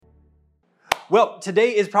Well,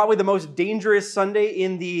 today is probably the most dangerous Sunday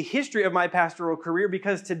in the history of my pastoral career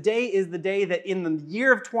because today is the day that in the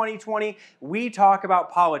year of 2020, we talk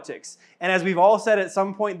about politics. And as we've all said at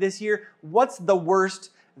some point this year, what's the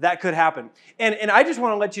worst that could happen? And I just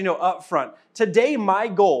want to let you know up front, today my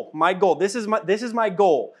goal, this is my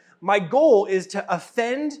goal. My goal is to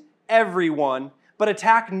offend everyone, but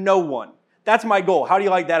attack no one. That's my goal. How do you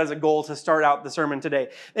like that as a goal to start out the sermon today?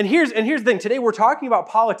 And here's the thing. Today we're talking about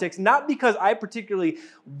politics, not because I particularly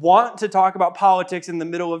want to talk about politics in the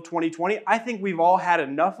middle of 2020. I think we've all had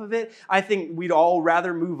enough of it. I think we'd all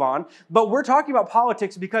rather move on. But we're talking about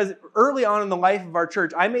politics because early on in the life of our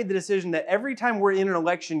church, I made the decision that every time we're in an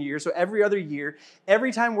election year, so every other year,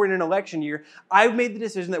 every time we're in an election year, I've made the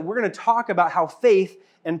decision that we're going to talk about how faith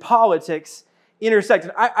and politics intersected.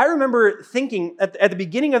 I remember thinking at the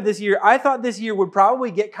beginning of this year, I thought this year would probably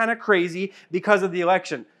get kind of crazy because of the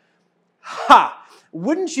election. Ha!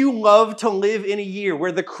 Wouldn't you love to live in a year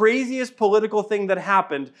where the craziest political thing that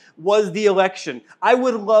happened was the election? I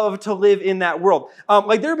would love to live in that world.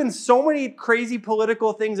 There have been so many crazy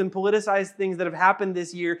political things and politicized things that have happened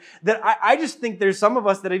this year that I just think there's some of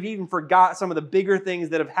us that have even forgot some of the bigger things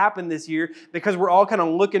that have happened this year because we're all kind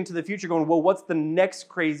of looking to the future going, well, what's the next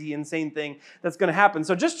crazy, insane thing that's going to happen?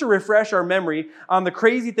 So just to refresh our memory on the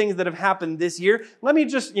crazy things that have happened this year, let me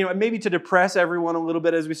just, maybe to depress everyone a little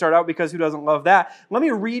bit as we start out because who doesn't love that? Let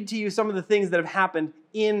me read to you some of the things that have happened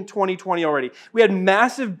in 2020 already. We had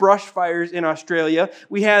massive brush fires in Australia.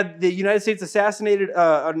 We had the United States assassinated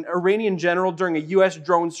an Iranian general during a U.S.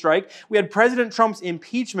 drone strike. We had President Trump's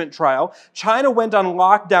impeachment trial. China went on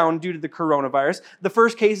lockdown due to the coronavirus. The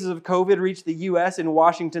first cases of COVID reached the U.S. in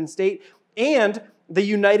Washington state. And the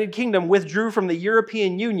United Kingdom withdrew from the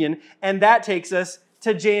European Union. And that takes us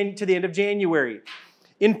to the end of January.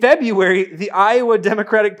 In February, the Iowa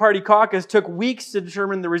Democratic Party caucus took weeks to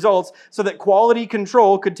determine the results so that quality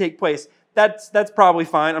control could take place. That's probably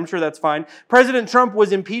fine. I'm sure that's fine. President Trump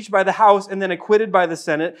was impeached by the House and then acquitted by the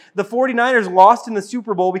Senate. The 49ers lost in the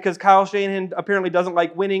Super Bowl because Kyle Shanahan apparently doesn't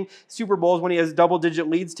like winning Super Bowls when he has double-digit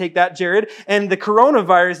leads. Take that, Jared. And the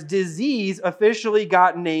coronavirus disease officially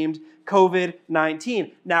got named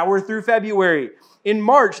COVID-19. Now we're through February. In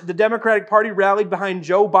March, the Democratic Party rallied behind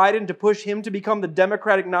Joe Biden to push him to become the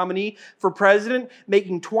Democratic nominee for president,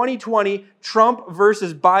 making 2020 Trump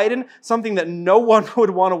versus Biden something that no one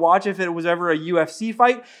would want to watch if it was ever a UFC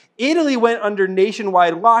fight. Italy went under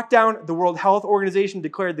nationwide lockdown. The World Health Organization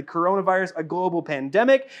declared the coronavirus a global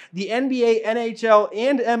pandemic. The NBA, NHL,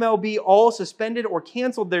 and MLB all suspended or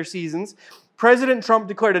canceled their seasons. President Trump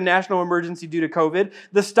declared a national emergency due to COVID.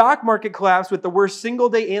 The stock market collapsed with the worst single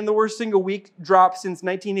day and the worst single week drop since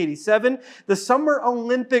 1987. The Summer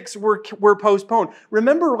Olympics were postponed.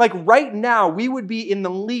 Remember, right now, we would be in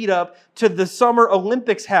the lead up to the Summer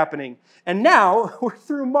Olympics happening. And now we're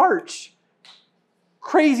through March.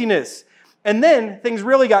 Craziness. And then things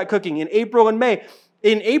really got cooking in April and May.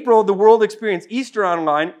 In April, the world experienced Easter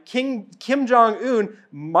online. Kim Jong-un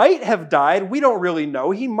might have died. We don't really know.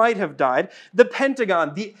 He might have died. The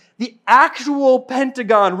Pentagon, the actual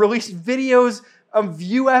Pentagon released videos of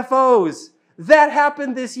UFOs. That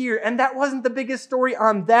happened this year, and that wasn't the biggest story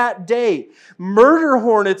on that day. Murder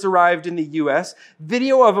hornets arrived in the U.S.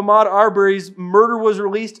 Video of Ahmaud Arbery's murder was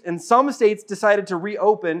released, and some states decided to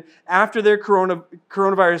reopen after their coronavirus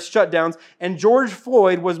shutdowns, and George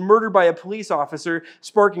Floyd was murdered by a police officer,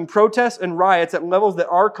 sparking protests and riots at levels that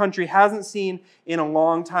our country hasn't seen in a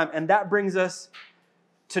long time. And that brings us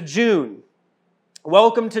to June.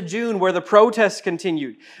 Welcome to June, where the protests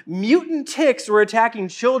continued. Mutant ticks were attacking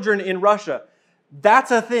children in Russia.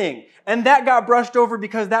 That's a thing. And that got brushed over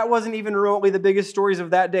because that wasn't even remotely the biggest stories of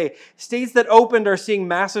that day. States that opened are seeing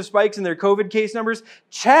massive spikes in their COVID case numbers.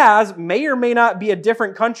 Chaz may or may not be a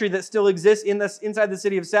different country that still exists inside the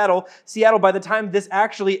city of Seattle by the time this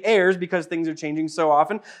actually airs because things are changing so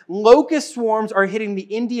often. Locust swarms are hitting the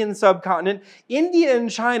Indian subcontinent. India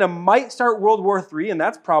and China might start World War III, and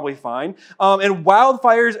that's probably fine. And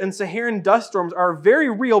wildfires and Saharan dust storms are very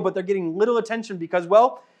real, but they're getting little attention because,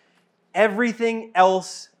 well, everything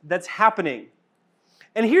else that's happening.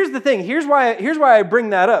 And here's the thing. Here's why I bring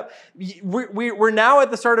that up. We're now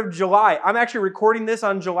at the start of July. I'm actually recording this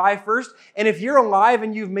on July 1st. And if you're alive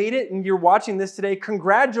and you've made it and you're watching this today,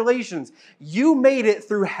 congratulations. You made it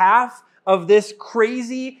through half of this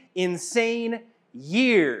crazy, insane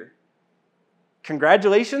year.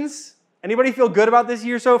 Congratulations. Anybody feel good about this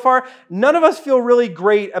year so far? None of us feel really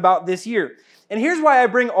great about this year. And here's why I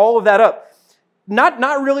bring all of that up.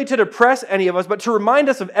 Not really to depress any of us, but to remind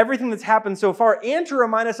us of everything that's happened so far and to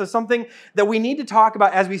remind us of something that we need to talk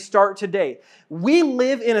about as we start today. We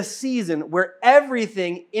live in a season where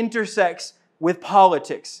everything intersects with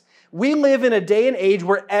politics. We live in a day and age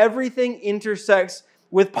where everything intersects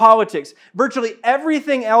with politics. Virtually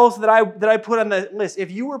everything else that I put on the list,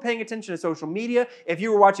 if you were paying attention to social media, if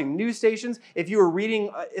you were watching news stations, if you were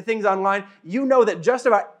reading things online, you know that just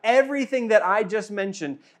about everything that I just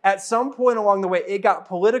mentioned, at some point along the way, it got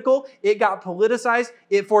political, it got politicized,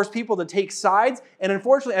 it forced people to take sides, and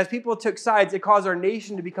unfortunately, as people took sides, it caused our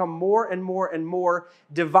nation to become more and more and more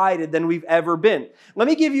divided than we've ever been. Let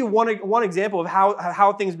me give you one example of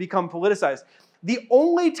how things become politicized. The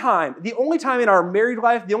only time in our married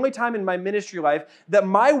life, the only time in my ministry life that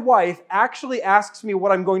my wife actually asks me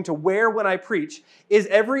what I'm going to wear when I preach is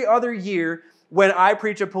every other year when I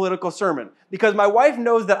preach a political sermon. Because my wife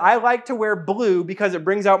knows that I like to wear blue because it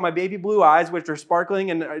brings out my baby blue eyes, which are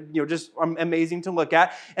sparkling and just amazing to look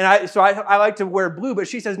at. And so I like to wear blue, but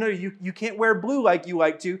she says, no, you can't wear blue like you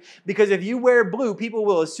like to, because if you wear blue, people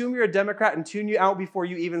will assume you're a Democrat and tune you out before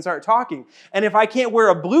you even start talking. And if I can't wear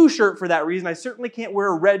a blue shirt for that reason, I certainly can't wear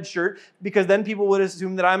a red shirt, because then people would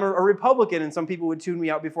assume that I'm a Republican, and some people would tune me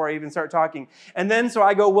out before I even start talking. And then so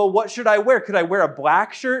I go, well, what should I wear? Could I wear a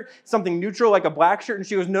black shirt, something neutral like a black shirt? And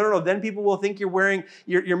she goes, no, then people will think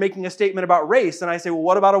you're making a statement about race. And I say, well,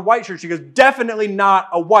 what about a white shirt? She goes, definitely not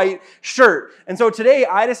a white shirt. And so today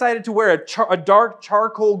I decided to wear a dark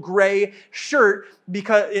charcoal gray shirt,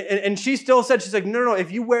 because, and she still said, she's like, no,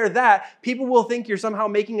 if you wear that, people will think you're somehow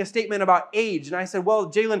making a statement about age. And I said, well,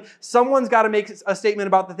 Jalen, someone's got to make a statement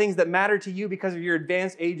about the things that matter to you because of your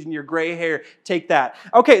advanced age and your gray hair. Take that.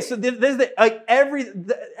 Okay, so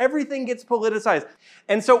everything gets politicized.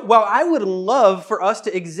 And so while I would love for us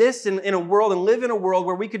to exist in a world and live in a world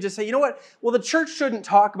where we could just say, you know what, well, the church shouldn't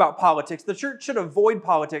talk about politics. The church should avoid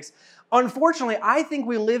politics. Unfortunately, I think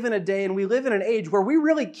we live in a day and we live in an age where we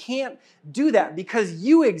really can't do that, because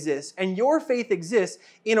you exist and your faith exists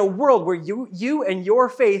in a world where you and your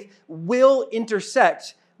faith will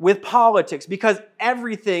intersect with politics, because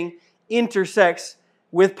everything intersects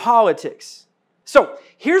with politics. So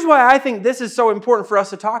here's why I think this is so important for us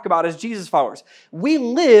to talk about as Jesus followers. We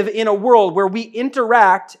live in a world where we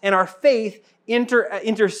interact and our faith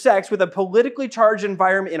intersects with a politically charged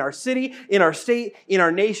environment in our city, in our state, in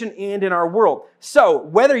our nation, and in our world. So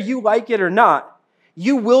whether you like it or not,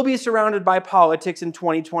 you will be surrounded by politics in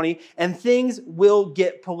 2020, and things will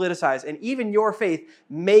get politicized, and even your faith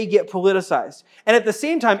may get politicized. And at the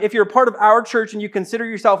same time, if you're a part of our church and you consider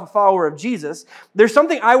yourself a follower of Jesus, there's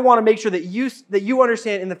something I want to make sure that you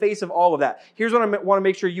understand in the face of all of that. Here's what I want to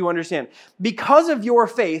make sure you understand. Because of your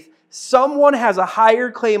faith, someone has a higher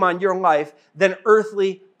claim on your life than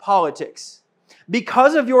earthly politics.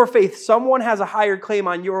 Because of your faith, someone has a higher claim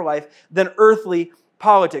on your life than earthly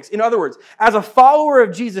politics. In other words, as a follower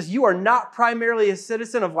of Jesus, you are not primarily a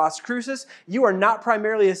citizen of Las Cruces. You are not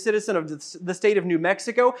primarily a citizen of the state of New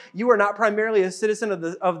Mexico. You are not primarily a citizen of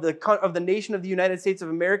the nation of the United States of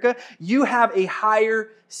America. You have a higher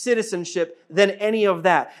citizenship than any of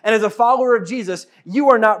that. And as a follower of Jesus, you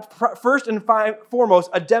are not first and foremost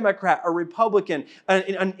a Democrat, a Republican,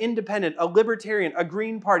 an independent, a libertarian, a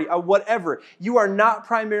Green Party, a whatever. You are not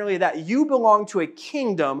primarily that. You belong to a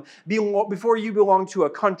kingdom before you belong to a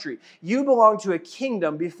country. You belong to a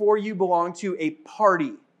kingdom before you belong to a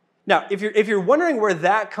party. Now, if you're wondering where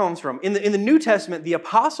that comes from, in the New Testament, the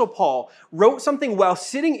Apostle Paul wrote something while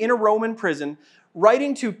sitting in a Roman prison,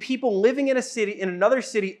 writing to people living in another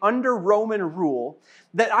city under Roman rule,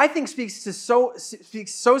 that I think speaks so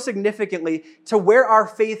significantly to where our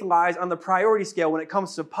faith lies on the priority scale when it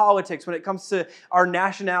comes to politics, when it comes to our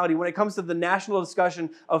nationality, when it comes to the national discussion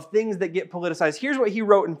of things that get politicized. Here's what he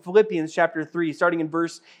wrote in Philippians chapter 3, starting in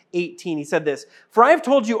verse 18. He said this, "For I have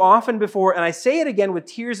told you often before, and I say it again with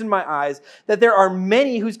tears in my eyes, that there are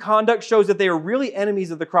many whose conduct shows that they are really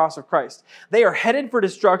enemies of the cross of Christ. They are headed for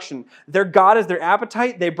destruction. Their God is their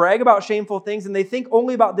appetite. They brag about shameful things, and they think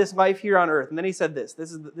only about this life here on earth." And then he said this.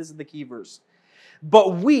 This is the key verse.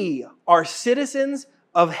 "But we are citizens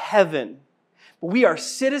of heaven." We are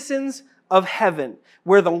citizens of heaven,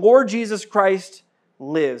 where the Lord Jesus Christ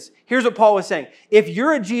lives. Here's what Paul was saying. If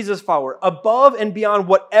you're a Jesus follower, above and beyond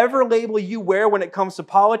whatever label you wear when it comes to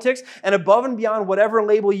politics, and above and beyond whatever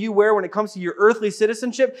label you wear when it comes to your earthly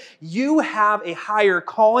citizenship, you have a higher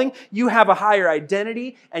calling, you have a higher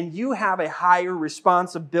identity, and you have a higher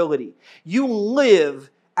responsibility. You live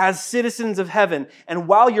as citizens of heaven, and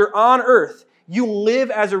while you're on earth, you live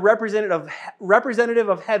as a representative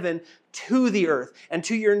of heaven to the earth and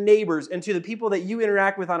to your neighbors and to the people that you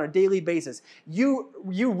interact with on a daily basis. You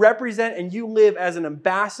represent and you live as an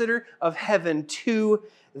ambassador of heaven to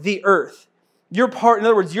the earth. In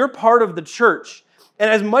other words, you're part of the church. And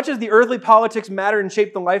as much as the earthly politics matter and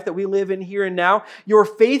shape the life that we live in here and now, your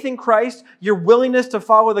faith in Christ, your willingness to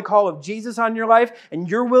follow the call of Jesus on your life, and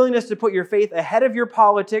your willingness to put your faith ahead of your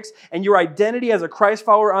politics and your identity as a Christ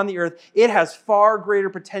follower on the earth, it has far greater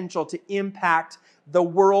potential to impact the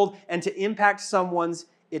world and to impact someone's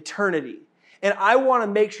eternity. And I want to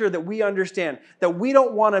make sure that we understand that we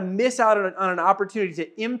don't want to miss out on an opportunity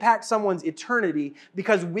to impact someone's eternity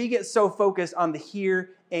because we get so focused on the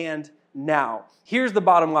here and now. Here's the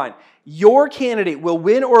bottom line. Your candidate will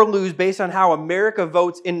win or lose based on how America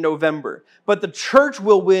votes in November, but the church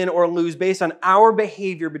will win or lose based on our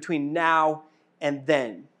behavior between now and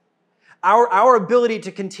then. Our ability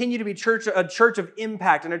to continue to be a church of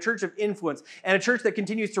impact and a church of influence and a church that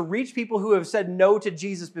continues to reach people who have said no to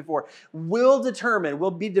Jesus before will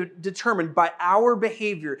be determined by our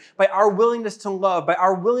behavior, by our willingness to love, by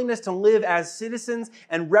our willingness to live as citizens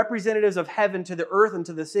and representatives of heaven to the earth and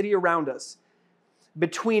to the city around us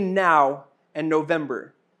between now and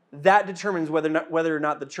November. That determines whether or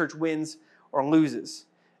not the church wins or loses.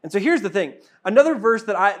 And so here's the thing. Another verse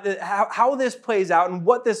how this plays out and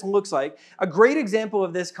what this looks like, a great example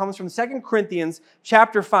of this comes from 2 Corinthians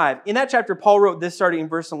chapter 5. In that chapter, Paul wrote this starting in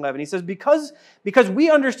verse 11. He says, because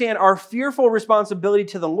we understand our fearful responsibility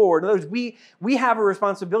to the Lord, in other words, we have a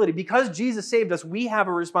responsibility. Because Jesus saved us, we have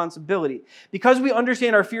a responsibility. Because we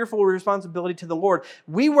understand our fearful responsibility to the Lord,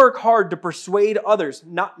 we work hard to persuade others,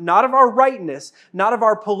 not of our rightness, not of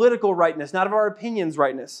our political rightness, not of our opinions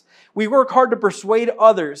rightness. We work hard to persuade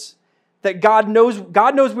others that God knows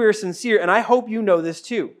we are sincere, and I hope you know this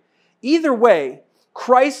too. Either way,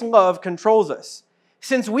 Christ's love controls us.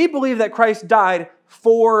 Since we believe that Christ died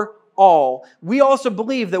for all, we also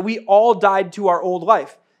believe that we all died to our old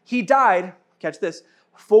life. He died, catch this,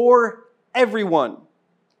 for everyone,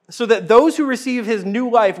 so that those who receive his new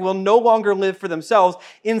life will no longer live for themselves.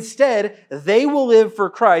 Instead, they will live for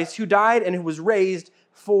Christ, who died and who was raised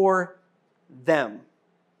for them.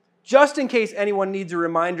 Just in case anyone needs a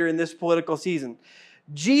reminder in this political season,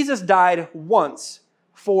 Jesus died once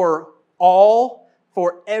for all,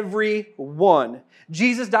 for everyone.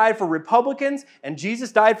 Jesus died for Republicans and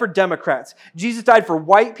Jesus died for Democrats. Jesus died for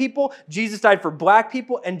white people, Jesus died for black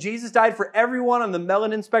people, and Jesus died for everyone on the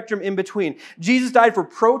melanin spectrum in between. Jesus died for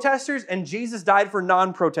protesters and Jesus died for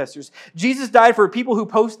non-protesters. Jesus died for people who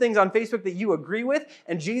post things on Facebook that you agree with,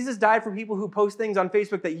 and Jesus died for people who post things on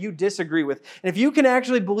Facebook that you disagree with. And if you can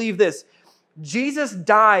actually believe this, Jesus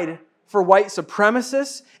died for white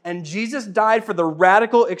supremacists, and Jesus died for the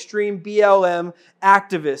radical extreme BLM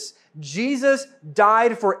activists. Jesus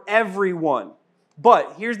died for everyone.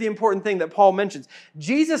 But here's the important thing that Paul mentions.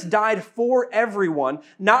 Jesus died for everyone,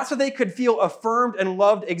 not so they could feel affirmed and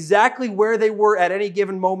loved exactly where they were at any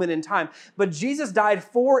given moment in time, but Jesus died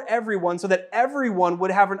for everyone so that everyone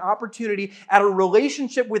would have an opportunity at a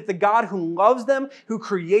relationship with the God who loves them, who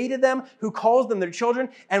created them, who calls them their children,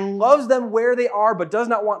 and loves them where they are, but does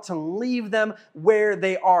not want to leave them where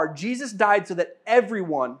they are. Jesus died so that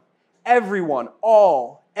everyone,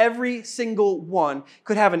 every single one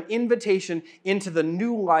could have an invitation into the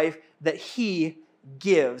new life that he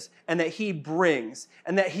gives and that he brings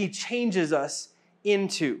and that he changes us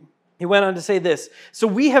into. He went on to say this, so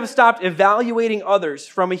we have stopped evaluating others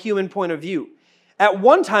from a human point of view. At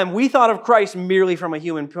one time, we thought of Christ merely from a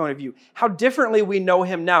human point of view. How differently we know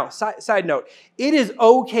him now. Side note, it is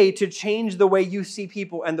okay to change the way you see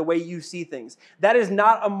people and the way you see things. That is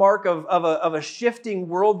not a mark of a shifting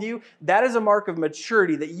worldview. That is a mark of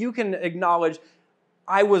maturity, that you can acknowledge,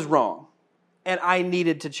 I was wrong and I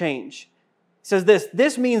needed to change. He says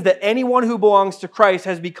this means that anyone who belongs to Christ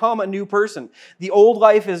has become a new person. The old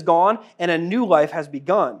life is gone and a new life has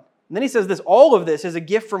begun. And then he says this, all of this is a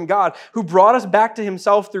gift from God who brought us back to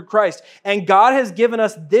himself through Christ. And God has given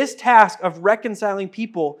us this task of reconciling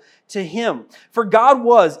people to him. For God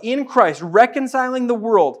was, in Christ, reconciling the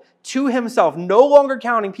world to himself, no longer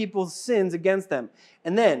counting people's sins against them.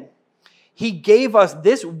 And then he gave us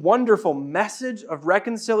this wonderful message of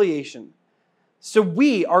reconciliation. So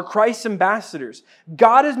we are Christ's ambassadors.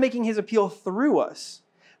 God is making his appeal through us.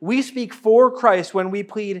 We speak for Christ when we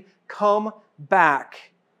plead, come back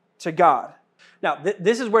to God. Now,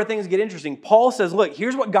 this is where things get interesting. Paul says, look,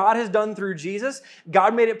 here's what God has done through Jesus.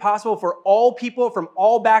 God made it possible for all people from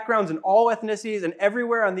all backgrounds and all ethnicities and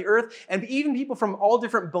everywhere on the earth, and even people from all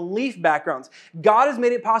different belief backgrounds. God has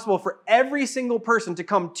made it possible for every single person to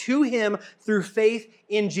come to him through faith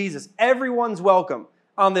in Jesus. Everyone's welcome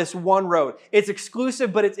on this one road. It's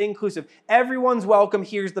exclusive, but it's inclusive. Everyone's welcome,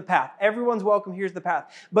 here's the path. Everyone's welcome, here's the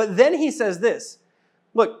path. But then he says this,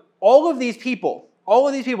 look, all of these people, all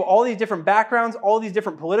these different backgrounds, all these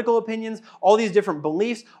different political opinions, all these different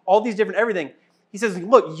beliefs, all these different everything, He says,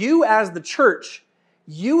 look, you as the church,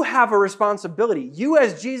 you have a responsibility. You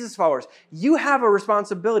as Jesus followers, you have a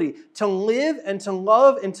responsibility to live and to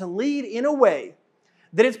love and to lead in a way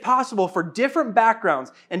that it's possible for different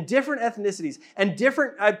backgrounds and different ethnicities and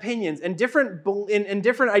different opinions and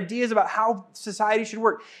different ideas about how society should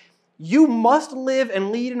work. You must live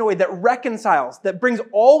and lead in a way that reconciles, that brings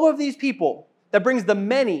all of these people, that brings the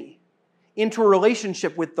many into a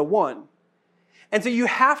relationship with the one. And so you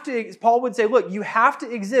have to, Paul would say, look, you have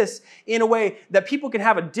to exist in a way that people can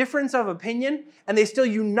have a difference of opinion and they still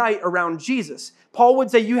unite around Jesus. Paul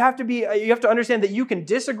would say you have to understand that you can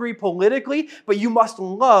disagree politically, but you must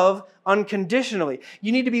love unconditionally.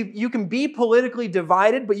 You can be politically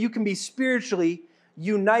divided, but you can be spiritually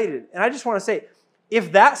united. And I just want to say,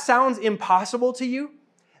 if that sounds impossible to you,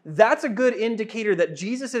 that's a good indicator that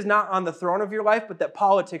Jesus is not on the throne of your life, but that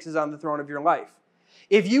politics is on the throne of your life.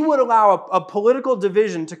 If you would allow a political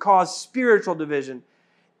division to cause spiritual division,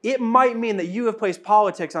 it might mean that you have placed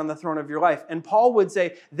politics on the throne of your life. And Paul would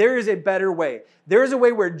say, there is a better way. There is a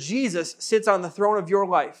way where Jesus sits on the throne of your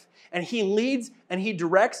life. And he leads and he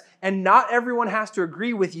directs, and not everyone has to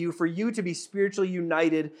agree with you for you to be spiritually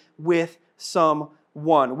united with someone.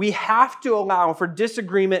 We have to allow for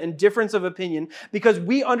disagreement and difference of opinion because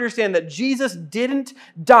we understand that Jesus didn't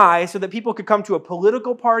die so that people could come to a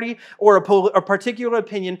political party or a particular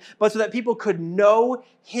opinion, but so that people could know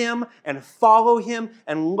him and follow him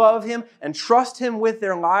and love him and trust him with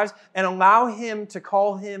their lives and allow them to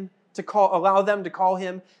call him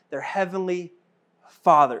their heavenly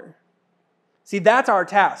Father. See, that's our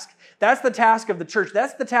task. That's the task of the church.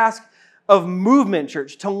 That's the task of Movement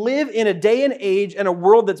Church, to live in a day and age and a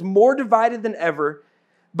world that's more divided than ever,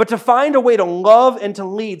 but to find a way to love and to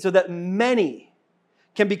lead so that many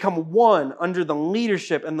can become one under the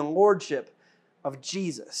leadership and the lordship of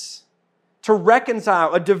Jesus. To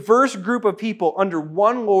reconcile a diverse group of people under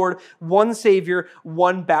one Lord, one Savior,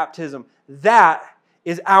 one baptism. That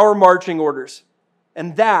is our marching orders.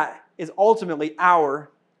 And that is ultimately our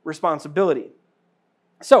responsibility.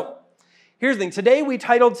 So, here's the thing. Today, we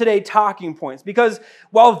titled Talking Points because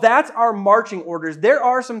while that's our marching orders, there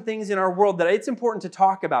are some things in our world that it's important to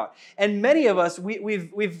talk about. And many of us,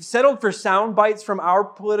 we've settled for sound bites from our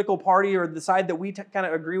political party or the side that we kind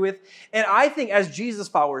of agree with. And I think as Jesus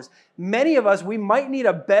followers, many of us, we might need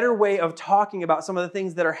a better way of talking about some of the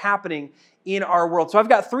things that are happening in our world. So I've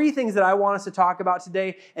got 3 things that I want us to talk about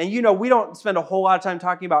today. And we don't spend a whole lot of time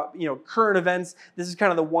talking about, current events. This is kind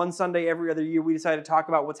of the one Sunday every other year we decide to talk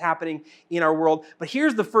about what's happening in our world. But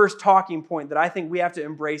here's the first talking point that I think we have to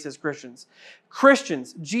embrace as Christians.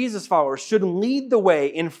 Christians, Jesus followers, should lead the way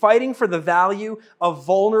in fighting for the value of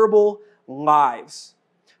vulnerable lives.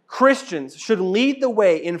 Christians should lead the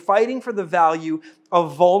way in fighting for the value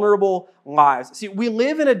of vulnerable lives. See, we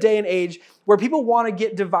live in a day and age where people want to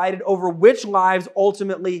get divided over which lives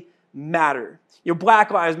ultimately matter.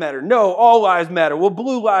 Black lives matter. No, all lives matter. Well,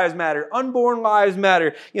 blue lives matter. Unborn lives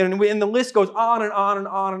matter. And the list goes on and on and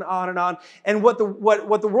on and on and on. And what the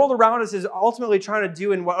world around us is ultimately trying to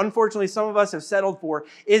do, and what unfortunately some of us have settled for,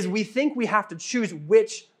 is we think we have to choose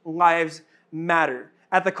which lives matter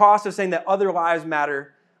at the cost of saying that other lives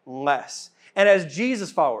matter less. And as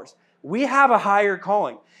Jesus followers, we have a higher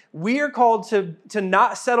calling. We are called to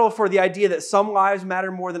not settle for the idea that some lives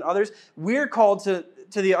matter more than others. We're called to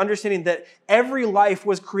the understanding that every life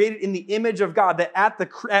was created in the image of God, that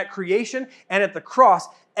at creation and at the cross,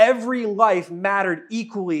 every life mattered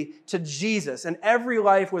equally to Jesus, and every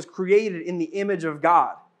life was created in the image of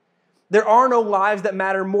God. There are no lives that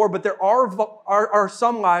matter more, but there are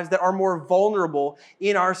some lives that are more vulnerable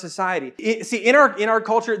in our society. See, in our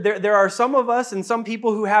culture, there are some of us and some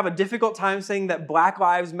people who have a difficult time saying that Black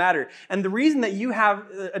lives matter. And the reason that you have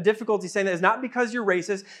a difficulty saying that is not because you're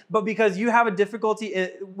racist, but because you have a difficulty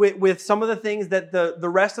with some of the things that the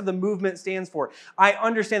rest of the movement stands for. I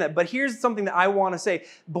understand that. But here's something that I want to say.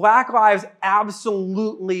 Black lives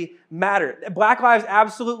absolutely matter. Black lives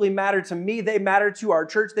absolutely matter to me. They matter to our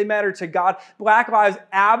church. They matter to God. Black lives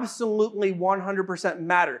absolutely 100%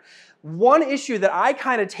 matter. One issue that I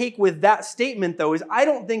kind of take with that statement, though, is I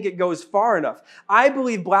don't think it goes far enough. I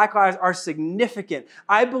believe Black lives are significant.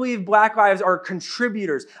 I believe Black lives are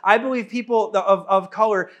contributors. I believe people of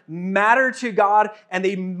color matter to God, and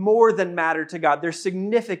they more than matter to God. They're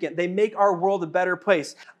significant. They make our world a better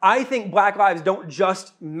place. I think Black lives don't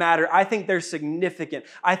just matter. I think they're significant.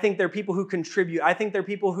 I think they're people who contribute. I think they're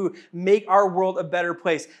people who make our world a better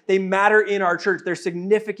place. They matter in our church. They're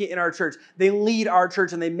significant in our church. They lead our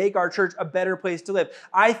church and they make our church a better place to live.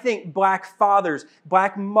 I think black fathers,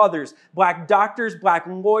 black mothers, black doctors, black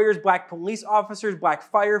lawyers, black police officers,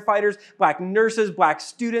 black firefighters, black nurses, black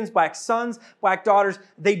students, black sons, black daughters,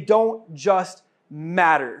 they don't just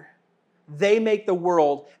matter. They make the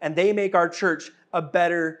world and they make our church a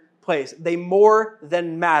better place. They more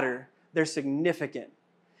than matter. They're significant.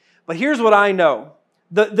 But here's what I know.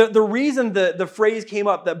 The reason the phrase came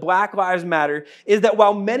up that Black Lives Matter is that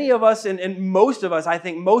while many of us and most of us, I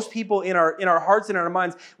think most people in our hearts and in our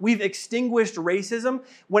minds, we've extinguished racism,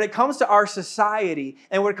 when it comes to our society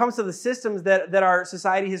and when it comes to the systems that our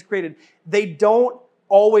society has created, they don't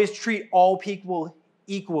always treat all people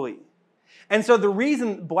equally. And so the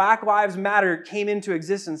reason Black Lives Matter came into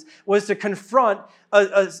existence was to confront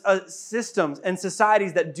systems and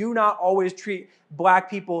societies that do not always treat black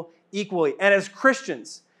people equally. And as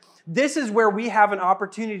Christians, this is where we have an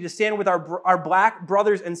opportunity to stand with our black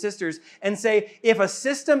brothers and sisters and say, if a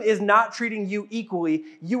system is not treating you equally,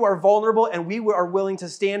 you are vulnerable and we are willing to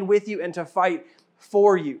stand with you and to fight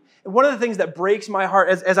for you. And one of the things that breaks my heart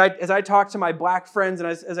as I talk to my black friends and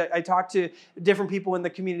as I talk to different people in the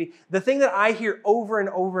community, the thing that I hear over and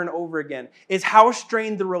over and over again is how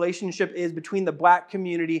strained the relationship is between the black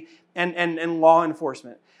community and law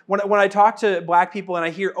enforcement. When I talk to black people and I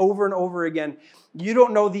hear over and over again, you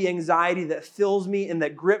don't know the anxiety that fills me and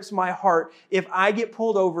that grips my heart if I get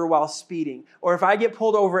pulled over while speeding, or if I get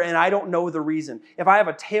pulled over and I don't know the reason. If I have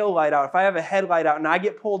a tail light out, if I have a headlight out and I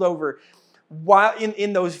get pulled over, while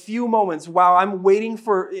in those few moments, while I'm waiting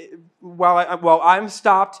while I'm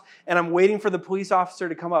stopped and I'm waiting for the police officer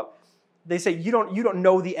to come up, they say, you don't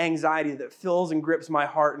know the anxiety that fills and grips my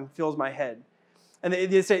heart and fills my head. And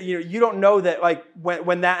they say, you don't know that, like,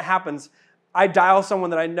 when that happens, I dial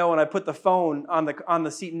someone that I know and I put the phone on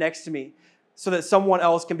the seat next to me so that someone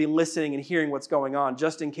else can be listening and hearing what's going on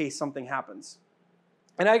just in case something happens.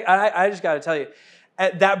 And I just got to tell you,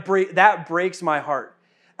 that breaks my heart.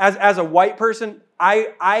 As a white person,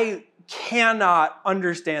 I cannot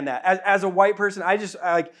understand that. As a white person, I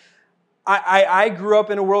grew up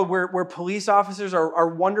in a world where police officers are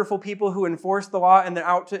wonderful people who enforce the law and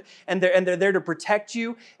they're there to protect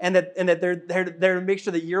you and that they're there to make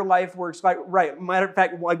sure that your life works right. Matter of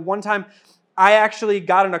fact, like one time, I actually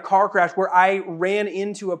got in a car crash where I ran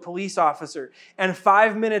into a police officer, and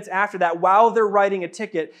 5 minutes after that, while they're writing a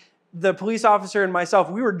ticket, the police officer and myself,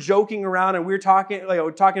 we were joking around and we were talking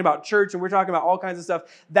about church and we were talking about all kinds of stuff.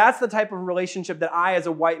 That's the type of relationship that I, as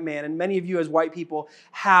a white man, and many of you as white people,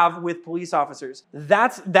 have with police officers.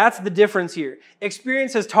 That's the difference here.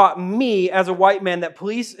 Experience has taught me, as a white man, that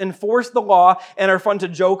police enforce the law and are fun to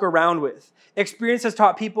joke around with. Experience has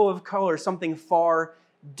taught people of color something far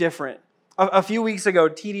different. A few weeks ago,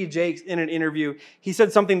 T.D. Jakes, in an interview, he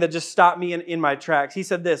said something that just stopped me in my tracks. He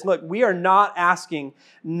said this: look, we are not asking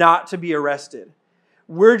not to be arrested.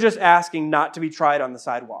 We're just asking not to be tried on the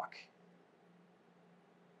sidewalk.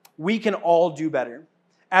 We can all do better.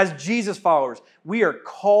 As Jesus followers, we are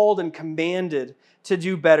called and commanded to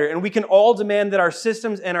do better. And we can all demand that our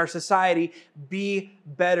systems and our society be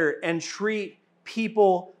better and treat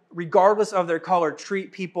people, regardless of their color,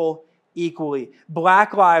 treat people equally.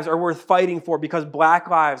 Black lives are worth fighting for because black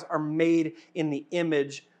lives are made in the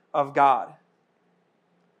image of God.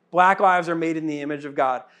 Black lives are made in the image of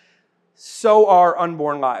God. So are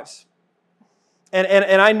unborn lives.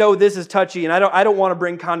 And I know this is touchy, and I don't want to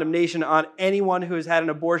bring condemnation on anyone who has had an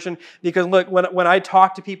abortion, because look, when I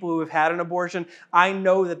talk to people who have had an abortion, I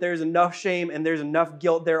know that there's enough shame and there's enough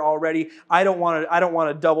guilt there already. I don't want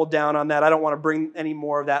to double down on that. I don't want to bring any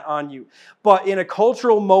more of that on you. But in a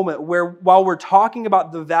cultural moment where, while we're talking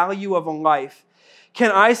about the value of a life,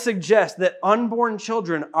 can I suggest that unborn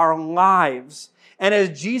children are lives? And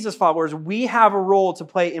as Jesus followers, we have a role to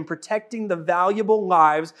play in protecting the valuable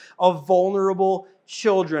lives of vulnerable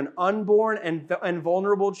children, unborn and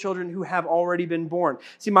vulnerable children who have already been born.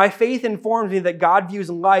 See, my faith informs me that God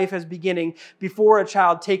views life as beginning before a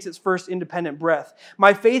child takes its first independent breath.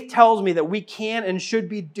 My faith tells me that we can and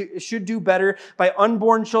should do better by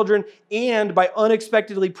unborn children and by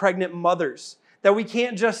unexpectedly pregnant mothers. That we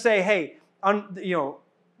can't just say, hey,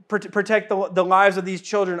 protect the lives of these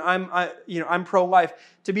children. I'm pro-life.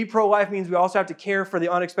 To be pro-life means we also have to care for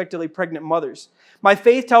the unexpectedly pregnant mothers. My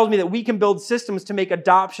faith tells me that we can build systems to make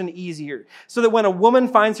adoption easier, so that when a woman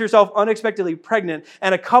finds herself unexpectedly pregnant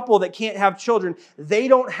and a couple that can't have children, they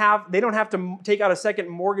don't have to take out a second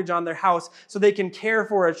mortgage on their house so they can care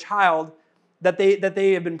for a child that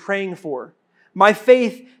they have been praying for. My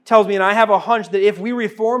faith tells me, and I have a hunch, that if we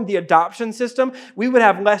reformed the adoption system, we would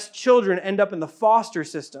have less children end up in the foster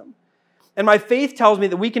system. And my faith tells me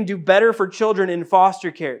that we can do better for children in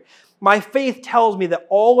foster care. My faith tells me that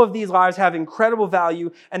all of these lives have incredible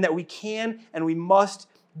value and that we can and we must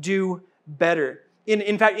do better.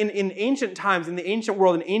 In fact, in ancient times, in the ancient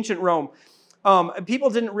world, in ancient Rome, people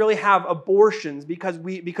didn't really have abortions because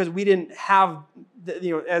we didn't have,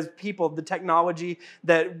 as people, the technology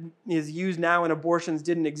that is used now in abortions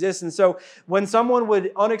didn't exist. And so when someone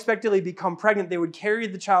would unexpectedly become pregnant, they would carry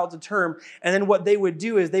the child to term. And then what they would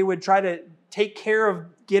do is they would try to take care of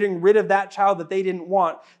getting rid of that child that they didn't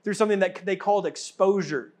want through something that they called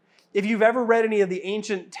exposure. If you've ever read any of the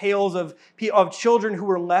ancient tales of children who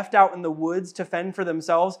were left out in the woods to fend for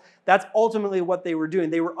themselves, that's ultimately what they were doing.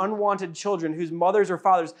 They were unwanted children whose mothers or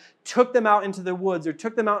fathers took them out into the woods or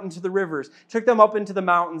took them out into the rivers, took them up into the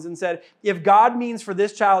mountains and said, if God means for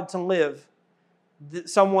this child to live,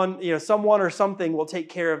 someone or something will take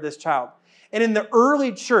care of this child. And in the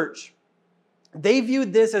early church, they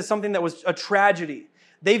viewed this as something that was a tragedy.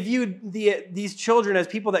 They viewed these children as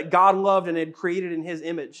people that God loved and had created in His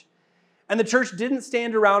image. And the church didn't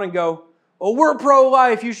stand around and go, oh, we're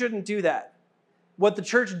pro-life, you shouldn't do that. What the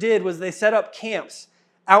church did was they set up camps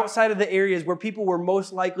outside of the areas where people were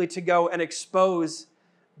most likely to go and expose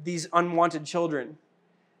these unwanted children.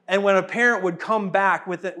 And when a parent would come back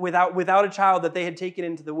without a child that they had taken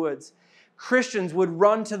into the woods, Christians would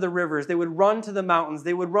run to the rivers, they would run to the mountains,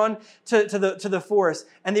 they would run to the forest,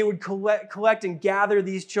 and they would collect and gather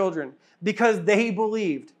these children because they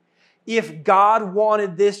believed if God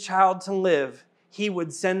wanted this child to live, He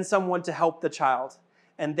would send someone to help the child.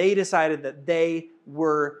 And they decided that they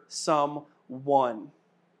were someone.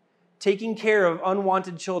 Taking care of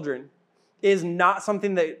unwanted children is not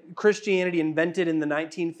something that Christianity invented in the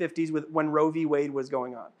 1950s when Roe v. Wade was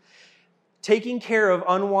going on. Taking care of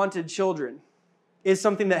unwanted children is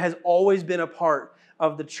something that has always been a part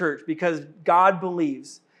of the church because God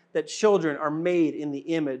believes that children are made in the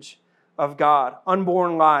image of God.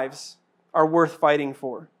 Unborn lives are worth fighting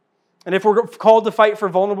for. And if we're called to fight for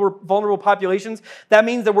vulnerable populations, that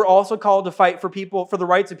means that we're also called to fight for the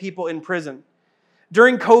rights of people in prison.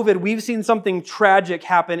 During COVID, we've seen something tragic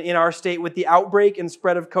happen in our state with the outbreak and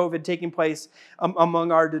spread of COVID taking place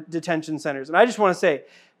among our detention centers. And I just want to say,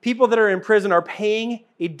 people that are in prison are paying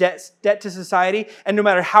a debt to society, and no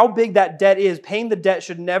matter how big that debt is, paying the debt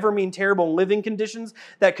should never mean terrible living conditions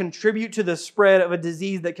that contribute to the spread of a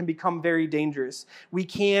disease that can become very dangerous. We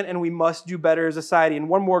can and we must do better as a society. And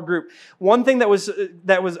one more group. One thing that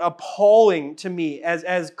was appalling to me as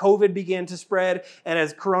COVID began to spread and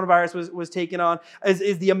as coronavirus was taken on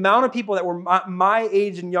is the amount of people that were my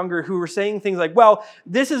age and younger who were saying things like, well,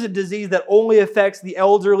 this is a disease that only affects the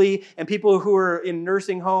elderly and people who are in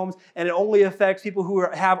nursing homes, and it only affects people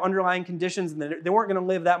who have underlying conditions, and they weren't going to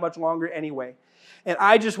live that much longer anyway. And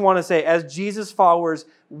I just want to say, as Jesus followers,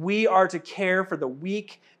 we are to care for the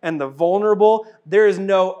weak and the vulnerable. There is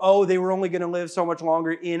no, they were only going to live so much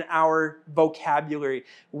longer in our vocabulary.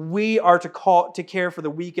 We are to care for the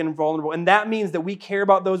weak and vulnerable. And that means that we care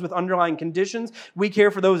about those with underlying conditions. We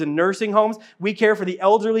care for those in nursing homes. We care for the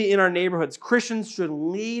elderly in our neighborhoods. Christians should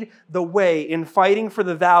lead the way in fighting for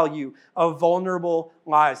the value of vulnerable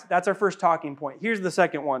lives. That's our first talking point. Here's the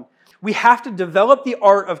second one. We have to develop the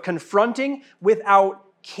art of confronting without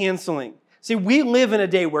canceling. See, we live in a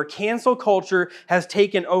day where cancel culture has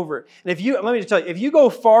taken over. And let me just tell you, if you go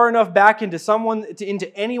far enough back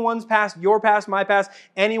into anyone's past, your past, my past,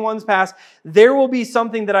 anyone's past, there will be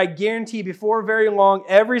something that I guarantee before very long,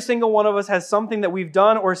 every single one of us has something that we've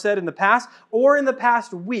done or said in the past or in the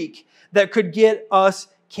past week that could get us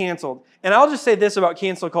canceled. And I'll just say this about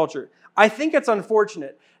cancel culture. I think it's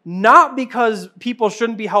unfortunate. Not because people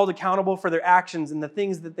shouldn't be held accountable for their actions and the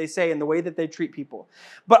things that they say and the way that they treat people.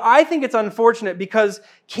 But I think it's unfortunate because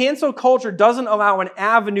cancel culture doesn't allow an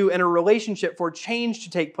avenue and a relationship for change to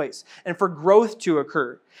take place and for growth to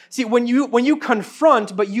occur. See, when you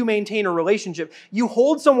confront but you maintain a relationship, you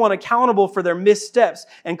hold someone accountable for their missteps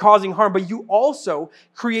and causing harm, but you also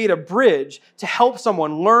create a bridge to help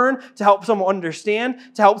someone learn, to help someone understand,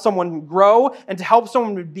 to help someone grow, and to help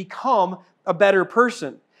someone become a better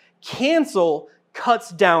person. Cancel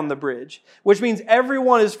cuts down the bridge, which means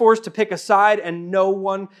everyone is forced to pick a side and no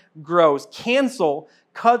one grows. Cancel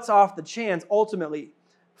cuts off the chance, ultimately,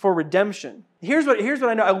 for redemption. Here's what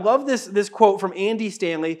I know. I love this quote from Andy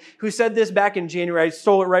Stanley, who said this back in January. I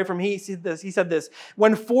stole it right from him. He said this,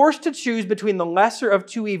 when forced to choose between the lesser of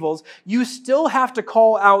two evils, you still have to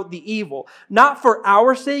call out the evil, not for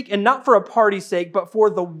our sake and not for a party's sake, but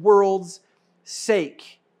for the world's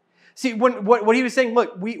sake. See, what he was saying,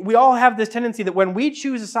 look, we all have this tendency that when we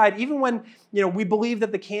choose a side, even when we believe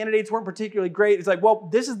that the candidates weren't particularly great, it's like, well,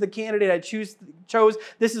 this is the candidate I chose,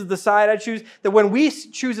 this is the side I choose. That when we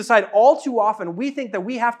choose a side, all too often, we think that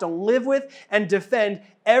we have to live with and defend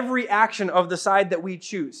every action of the side that we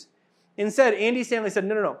choose. Instead, Andy Stanley said,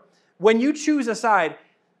 no. When you choose a side,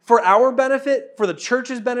 for our benefit, for the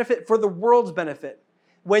church's benefit, for the world's benefit,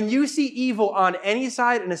 when you see evil on any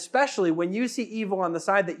side, and especially when you see evil on the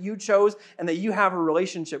side that you chose and that you have a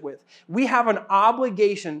relationship with, we have an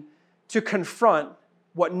obligation to confront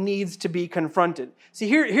what needs to be confronted. See,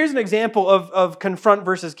 here's an example of confront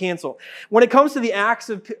versus cancel. When it comes to the acts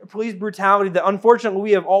of police brutality that unfortunately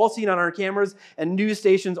we have all seen on our cameras and news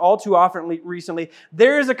stations all too often recently,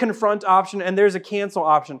 there is a confront option and there's a cancel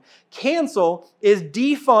option. Cancel is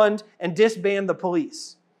defund and disband the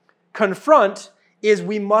police. Confront is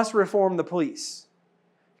we must reform the police.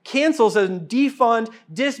 Cancel says defund,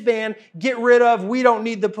 disband, get rid of, we don't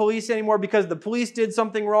need the police anymore because the police did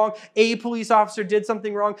something wrong, a police officer did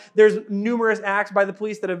something wrong, there's numerous acts by the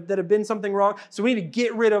police that have been something wrong, so we need to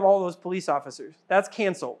get rid of all those police officers. That's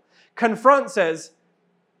cancel. Confront says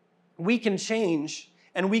we can change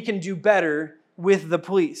and we can do better with the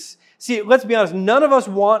police. See, let's be honest, none of us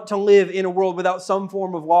want to live in a world without some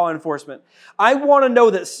form of law enforcement. I want to know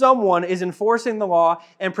that someone is enforcing the law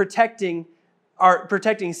and protecting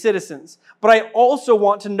citizens. But I also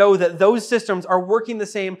want to know that those systems are working the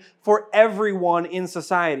same for everyone in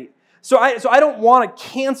society. So I don't want to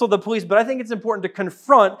cancel the police, but I think it's important to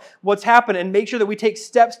confront what's happened and make sure that we take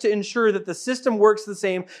steps to ensure that the system works the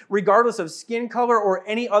same regardless of skin color or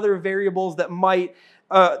any other variables that might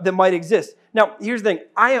exist. Now, here's the thing.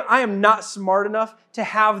 I am not smart enough to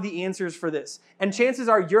have the answers for this. And chances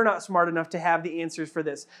are you're not smart enough to have the answers for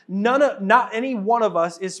this. Not any one of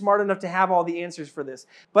us is smart enough to have all the answers for this.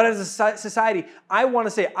 But as a society, I want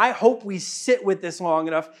to say, I hope we sit with this long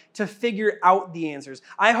enough to figure out the answers.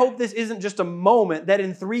 I hope this isn't just a moment that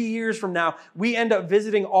in 3 years from now, we end up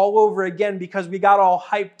visiting all over again because we got all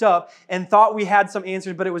hyped up and thought we had some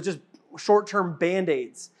answers, but it was just short-term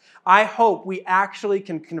Band-Aids. I hope we actually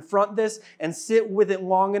can confront this and sit with it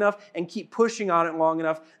long enough and keep pushing on it long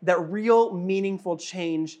enough that real meaningful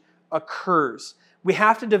change occurs. We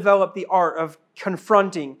have to develop the art of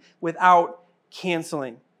confronting without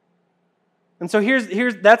canceling. And so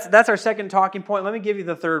that's our second talking point. Let me give you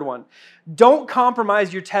the third one. Don't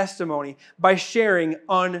compromise your testimony by sharing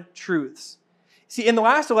untruths. See, in the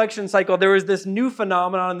last election cycle, there was this new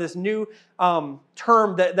phenomenon, this new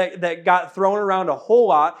term that got thrown around a whole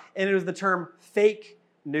lot, and it was the term fake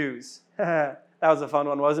news. That was a fun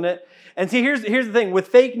one, wasn't it? And see, here's the thing. With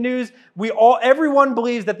fake news, everyone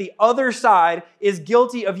believes that the other side is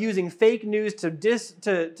guilty of using fake news to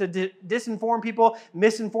disinform people,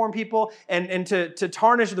 misinform people, and to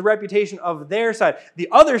tarnish the reputation of their side. The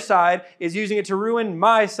other side is using it to ruin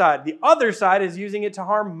my side. The other side is using it to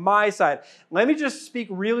harm my side. Let me just speak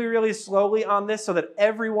really, really slowly on this so that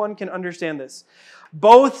everyone can understand this.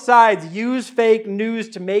 Both sides use fake news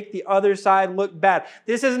to make the other side look bad.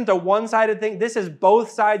 This isn't a one-sided thing. This is both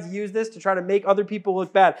sides use this to try to make other people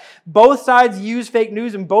look bad. Both sides use fake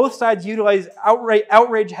news and both sides utilize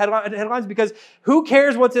outrage headlines because who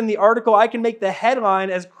cares what's in the article? I can make the headline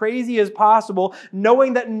as crazy as possible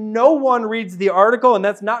knowing that no one reads the article and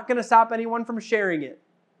that's not going to stop anyone from sharing it.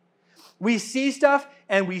 We see stuff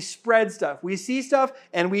and we spread stuff. We see stuff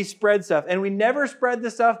and we spread stuff. And we never spread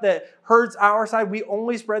the stuff that hurts our side. We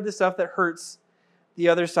only spread the stuff that hurts the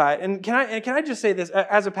other side. And can I just say this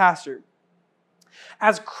as a pastor?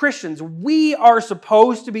 As Christians, we are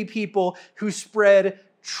supposed to be people who spread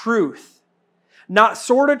truth. Not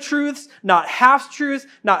sort of truths, not half truths,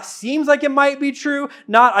 not seems like it might be true,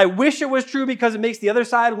 not I wish it was true because it makes the other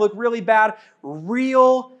side look really bad.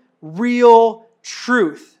 Real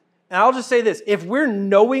truth. And I'll just say this, if we're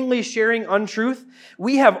knowingly sharing untruth,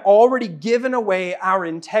 we have already given away our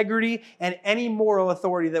integrity and any moral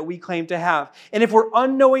authority that we claim to have. And if we're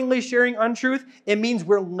unknowingly sharing untruth, it means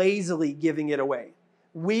we're lazily giving it away.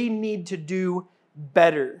 We need to do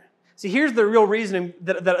better. See, here's the real reason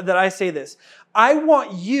that I say this. I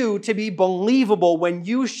want you to be believable when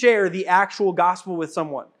you share the actual gospel with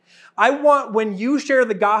someone. When you share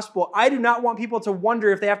the gospel, I do not want people to wonder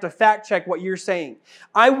if they have to fact check what you're saying.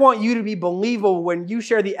 I want you to be believable when you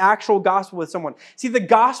share the actual gospel with someone. See, the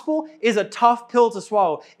gospel is a tough pill to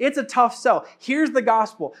swallow. It's a tough sell. Here's the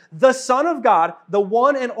gospel. The Son of God, the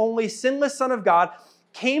one and only sinless Son of God,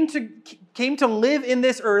 came to live in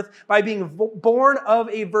this earth by being born of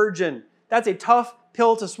a virgin. That's a tough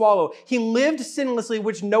pill to swallow. He lived sinlessly,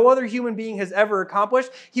 which no other human being has ever accomplished.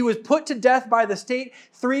 He was put to death by the state.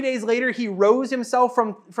 3 days later, he rose himself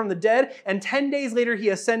from the dead. And 10 days later, he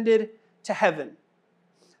ascended to heaven.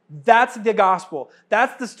 That's the gospel.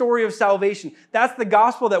 That's the story of salvation. That's the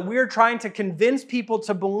gospel that we're trying to convince people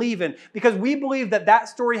to believe in, because we believe that that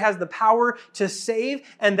story has the power to save,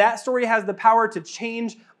 and that story has the power to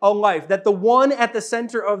change a life. That the one at the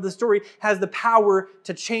center of the story has the power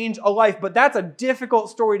to change a life. But that's a difficult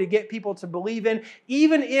story to get people to believe in,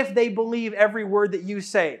 even if they believe every word that you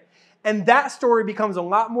say. And that story becomes a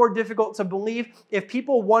lot more difficult to believe if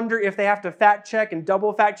people wonder if they have to fact check and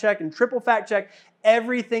double fact check and triple fact check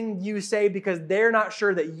everything you say, because they're not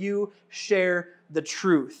sure that you share the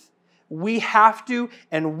truth. We have to,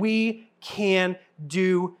 and we can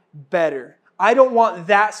do better. I don't want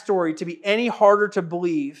that story to be any harder to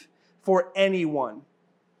believe for anyone.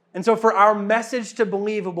 And so for our message to be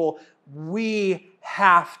believable, we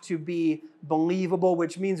have to be believable,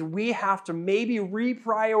 which means we have to maybe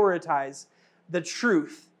reprioritize the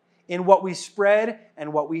truth in what we spread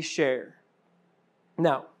and what we share.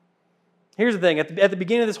 Now, here's the thing. At the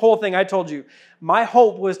beginning of this whole thing, I told you, my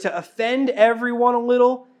hope was to offend everyone a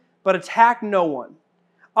little, but attack no one.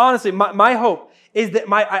 Honestly, my hope is that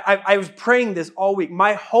I was praying this all week.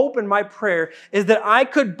 My hope and my prayer is that I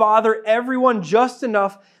could bother everyone just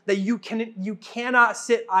enough that you cannot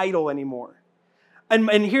sit idle anymore.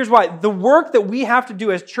 And here's why. The work that we have to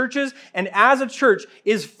do as churches and as a church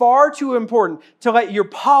is far too important to let your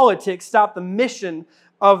politics stop the mission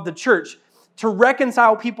of the church, to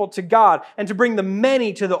reconcile people to God and to bring the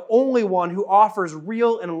many to the only one who offers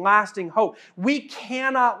real and lasting hope. We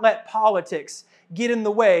cannot let politics get in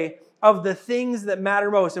the way of the things that matter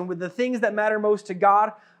most. And with the things that matter most to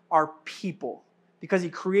God are people, because He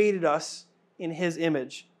created us in His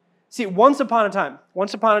image. See, once upon a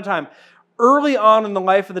time, early on in the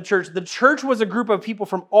life of the church was a group of people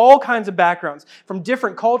from all kinds of backgrounds, from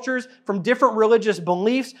different cultures, from different religious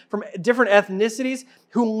beliefs, from different ethnicities,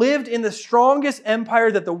 who lived in the strongest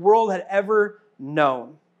empire that the world had ever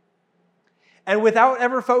known. And without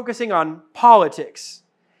ever focusing on politics,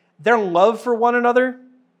 their love for one another,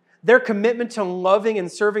 their commitment to loving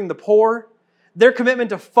and serving the poor, their commitment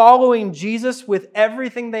to following Jesus with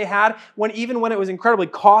everything they had, even when it was incredibly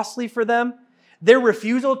costly for them, their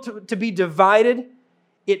refusal to be divided,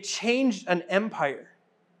 it changed an empire.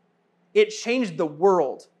 It changed the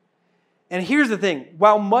world. And here's the thing.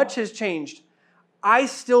 While much has changed, I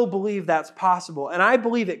still believe that's possible. And I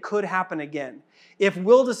believe it could happen again if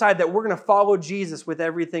we'll decide that we're going to follow Jesus with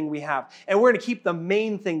everything we have. And we're going to keep the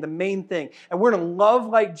main thing. And we're going to love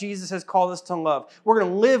like Jesus has called us to love. We're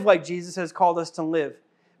going to live like Jesus has called us to live.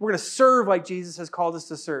 We're going to serve like Jesus has called us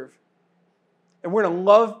to serve. And we're going to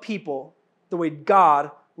love people the way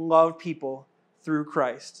God loved people through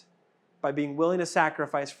Christ, by being willing to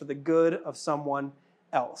sacrifice for the good of someone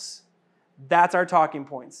else. That's our talking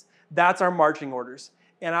points. That's our marching orders.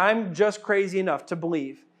 And I'm just crazy enough to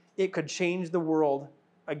believe it could change the world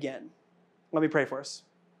again. Let me pray for us.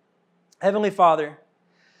 Heavenly Father,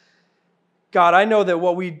 God, I know that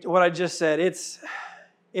what I just said,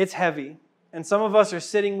 it's heavy. And some of us are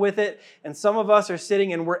sitting with it, and some of us are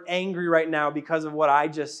sitting and we're angry right now because of what I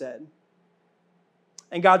just said.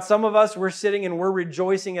 And God, some of us, we're sitting and we're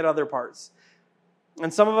rejoicing at other parts.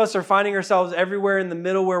 And some of us are finding ourselves everywhere in the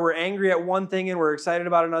middle where we're angry at one thing and we're excited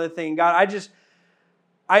about another thing. And God, I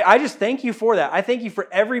just thank you for that. I thank you for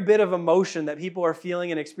every bit of emotion that people are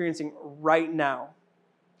feeling and experiencing right now.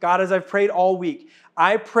 God, as I've prayed all week,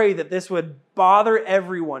 I pray that this would bother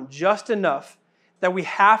everyone just enough that we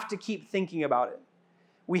have to keep thinking about it.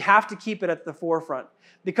 We have to keep it at the forefront.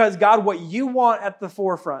 Because God, what you want at the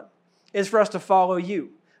forefront is for us to follow you,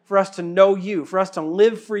 for us to know you, for us to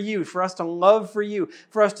live for you, for us to love for you,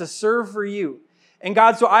 for us to serve for you. And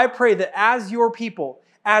God, so I pray that as your people,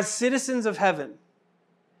 as citizens of heaven,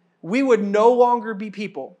 we would no longer be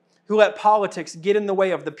people who let politics get in the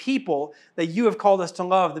way of the people that you have called us to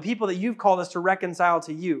love, the people that you've called us to reconcile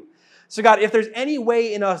to you. So God, if there's any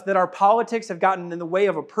way in us that our politics have gotten in the way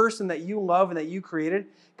of a person that you love and that you created,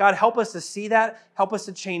 God, help us to see that, help us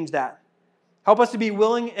to change that. Help us to be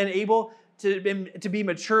willing and able to be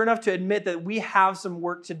mature enough to admit that we have some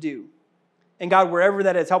work to do. And God, wherever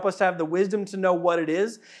that is, help us to have the wisdom to know what it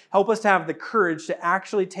is. Help us to have the courage to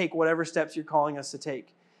actually take whatever steps you're calling us to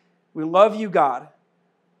take. We love you, God.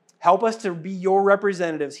 Help us to be your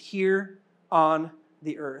representatives here on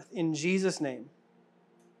the earth. In Jesus' name,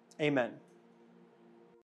 amen.